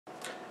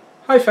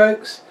Hi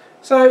folks,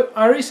 so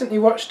I recently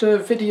watched a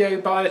video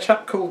by a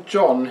chap called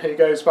John who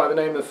goes by the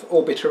name of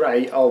Orbiter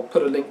 8. I'll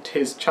put a link to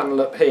his channel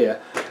up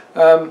here.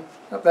 Up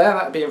there,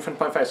 that'd be in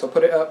front of my face, I'll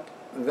put it up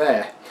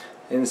there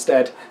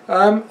instead.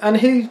 And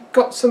he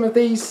got some of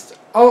these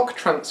Ark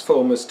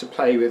Transformers to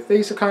play with.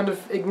 These are kind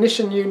of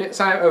ignition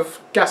units out of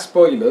gas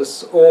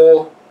boilers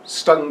or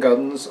stun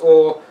guns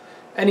or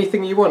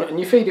anything you want, and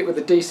you feed it with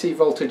a DC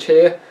voltage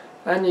here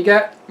and you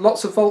get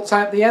lots of volts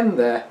out the end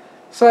there.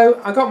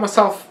 So I got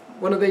myself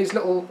one of these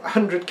little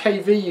 100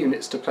 kV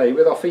units to play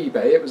with off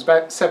eBay. It was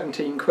about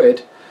 17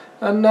 quid,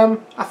 and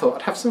I thought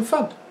I'd have some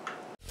fun.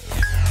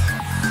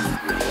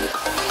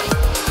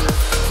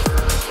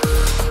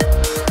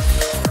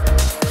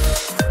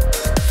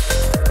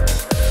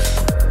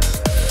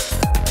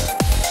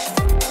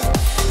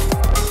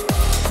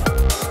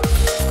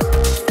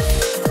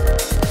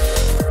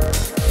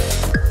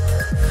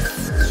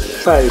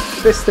 So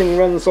this thing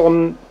runs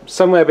on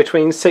somewhere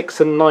between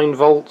 6 and 9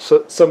 volts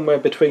at somewhere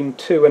between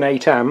 2 and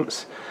 8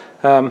 amps.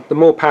 The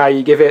more power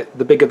you give it,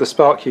 the bigger the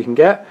spark you can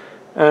get.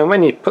 And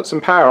when you put some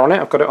power on it,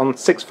 I've got it on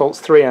 6 volts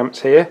 3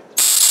 amps here,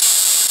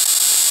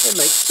 it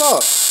makes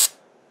sparks.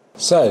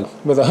 So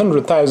with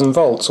 100,000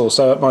 volts or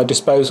so at my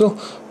disposal,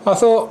 I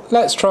thought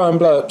let's try and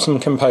blow up some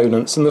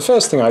components, and the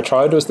first thing I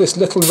tried was this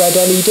little red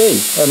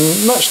LED,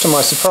 and much to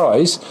my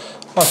surprise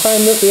I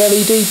found that the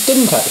LED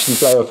didn't actually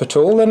blow up at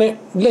all, and it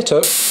lit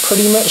up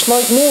pretty much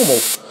like normal.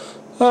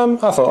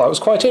 I thought that was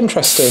quite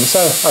interesting, so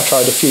I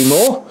tried a few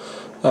more,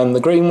 and the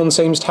green one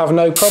seems to have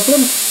no problem.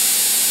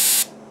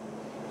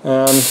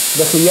 And the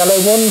little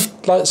yellow one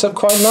lights up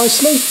quite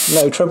nicely,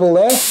 no trouble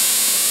there.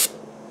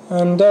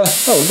 And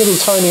oh, little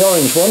tiny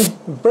orange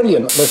one,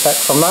 brilliant effect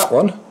from that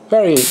one,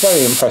 very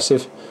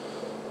impressive.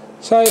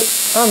 So,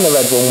 and the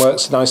red one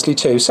works nicely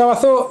too. So I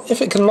thought,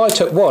 if it can light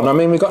up one, I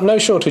mean we've got no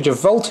shortage of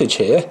voltage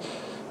here,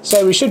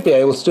 so we should be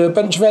able to do a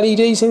bunch of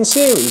LEDs in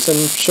series,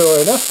 and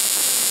sure enough,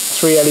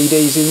 3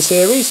 LEDs in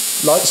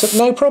series lights up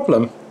no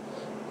problem.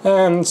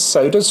 And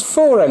so does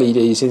 4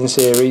 LEDs in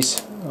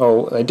series.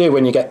 Oh, they do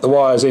when you get the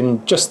wires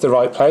in just the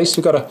right place.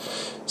 We've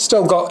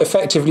still got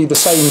effectively the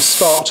same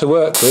spark to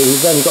work with.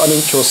 We've only got an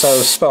inch or so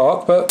of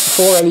spark, but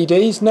 4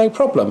 LEDs, no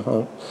problem.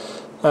 Oh.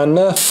 And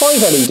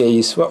 5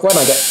 LEDs, when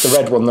I get the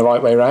red one the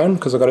right way round,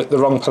 because I've got it the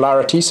wrong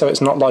polarity so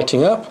it's not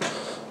lighting up.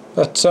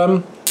 But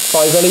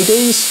 5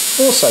 LEDs,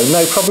 also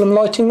no problem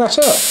lighting that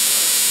up,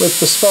 with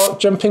the spark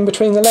jumping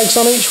between the legs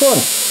on each one.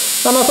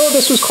 And I thought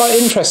this was quite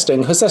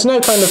interesting, because there's no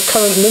kind of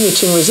current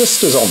limiting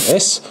resistors on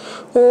this,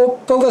 or,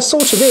 well, there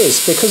sort of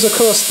is, because of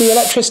course the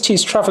electricity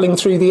is travelling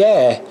through the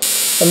air,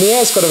 and the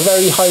air's got a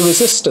very high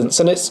resistance,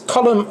 and it's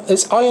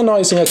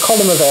ionising a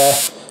column of air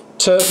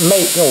to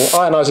make, or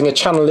ionising a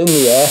channel in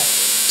the air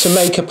to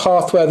make a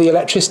path where the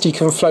electricity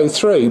can flow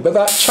through, but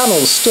that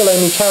channel's still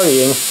only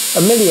carrying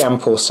a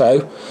milliamp or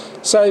so,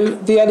 so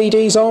the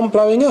LEDs aren't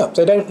blowing up.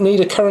 They don't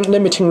need a current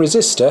limiting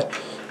resistor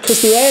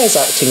because the air's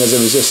acting as a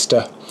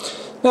resistor.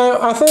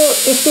 Now I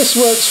thought if this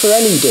works for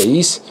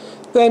LEDs,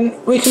 then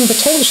we can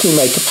potentially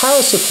make a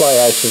power supply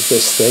out of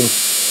this thing.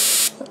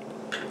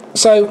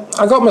 So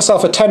I got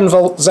myself a 10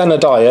 volt Zener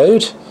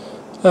diode,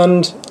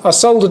 and I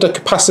soldered a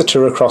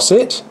capacitor across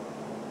it.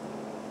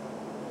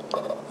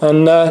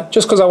 And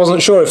just because I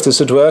wasn't sure if this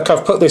would work,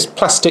 I've put this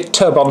plastic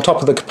tub on top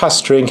of the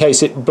capacitor in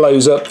case it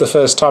blows up the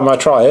first time I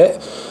try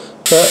it.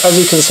 But as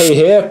you can see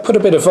here, put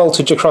a bit of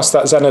voltage across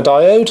that Zener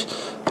diode,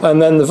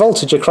 and then the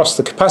voltage across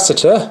the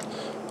capacitor.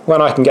 When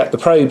I can get the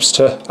probes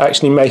to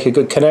actually make a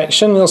good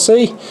connection, you'll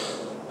see.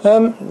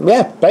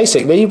 Yeah,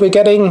 basically we're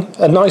getting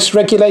a nice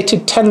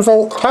regulated 10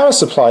 volt power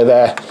supply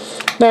there.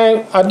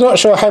 Now, I'm not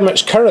sure how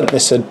much current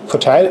this had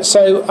put out,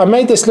 so I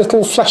made this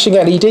little flashing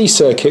LED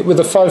circuit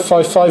with a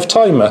 555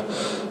 timer.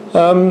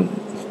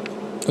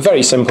 A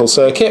very simple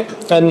circuit,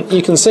 and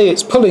you can see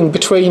it's pulling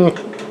between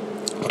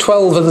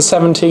 12 and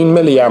 17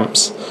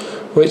 milliamps,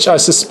 which I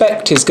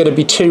suspect is going to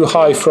be too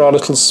high for our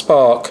little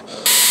spark.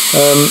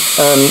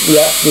 And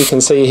yeah, you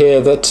can see here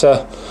that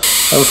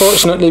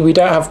unfortunately we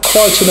don't have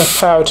quite enough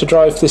power to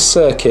drive this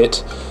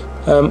circuit.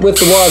 With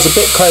the wires a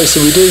bit closer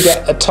we do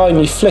get a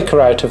tiny flicker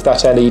out of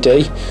that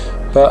LED,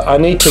 but I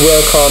need to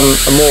work on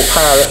a more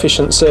power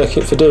efficient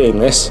circuit for doing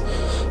this.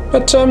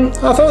 But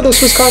I thought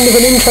this was kind of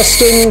an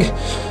interesting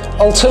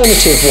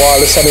alternative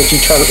wireless energy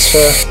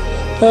transfer.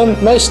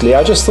 Mostly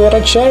I just thought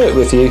I'd share it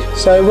with you.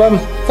 So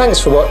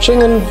thanks for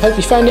watching, and hope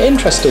you found it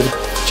interesting.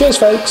 Cheers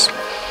folks!